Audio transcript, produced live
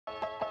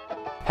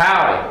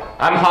Howdy,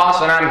 I'm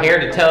Hoss and I'm here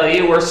to tell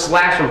you we're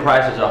slashing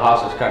prices at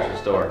Hosses Country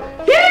Store.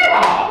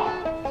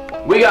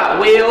 Yeah! We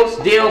got wheels,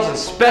 deals, and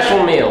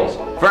special meals.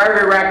 For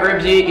every rack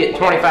ribs you eat, get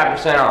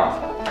 25%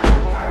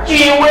 off.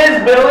 Gee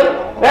whiz, Billy!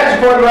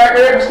 That's for the rack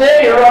ribs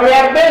too, you're running me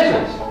out of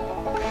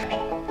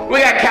business. We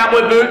got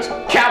cowboy boots,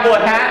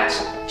 cowboy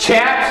hats,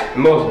 chaps,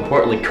 and most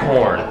importantly,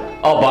 corn.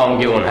 All buy one,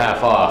 get one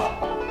half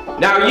off.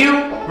 Now are you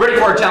ready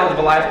for a challenge of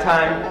a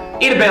lifetime?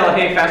 Eat a bale of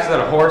hay faster than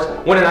a horse,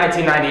 win a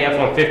 1990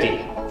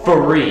 F-150.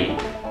 Free.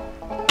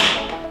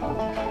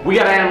 We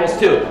got animals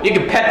too. You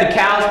can pet the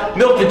cows,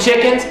 milk the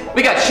chickens.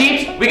 We got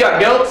sheep, we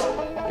got goats.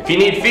 If you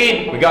need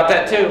feed, we got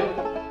that too.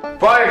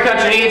 For all your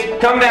country needs,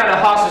 come down to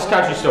Hosses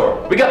Country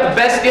Store. We got the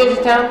best deals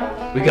in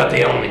town. We got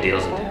the only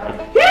deals in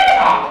town.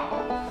 Yeah!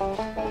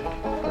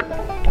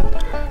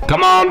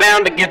 Come on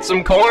down to get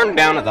some corn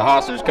down at the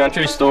Hosses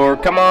Country Store.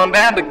 Come on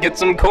down to get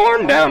some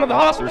corn down at the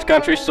Hosses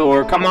Country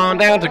Store. Come on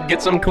down to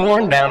get some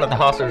corn down at the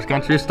Hosses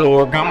Country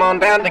Store. Come on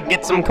down to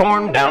get some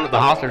corn down at the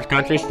Hosses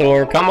Country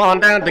Store. Come on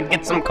down to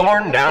get some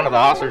corn down at the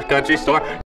Hosses Country Store.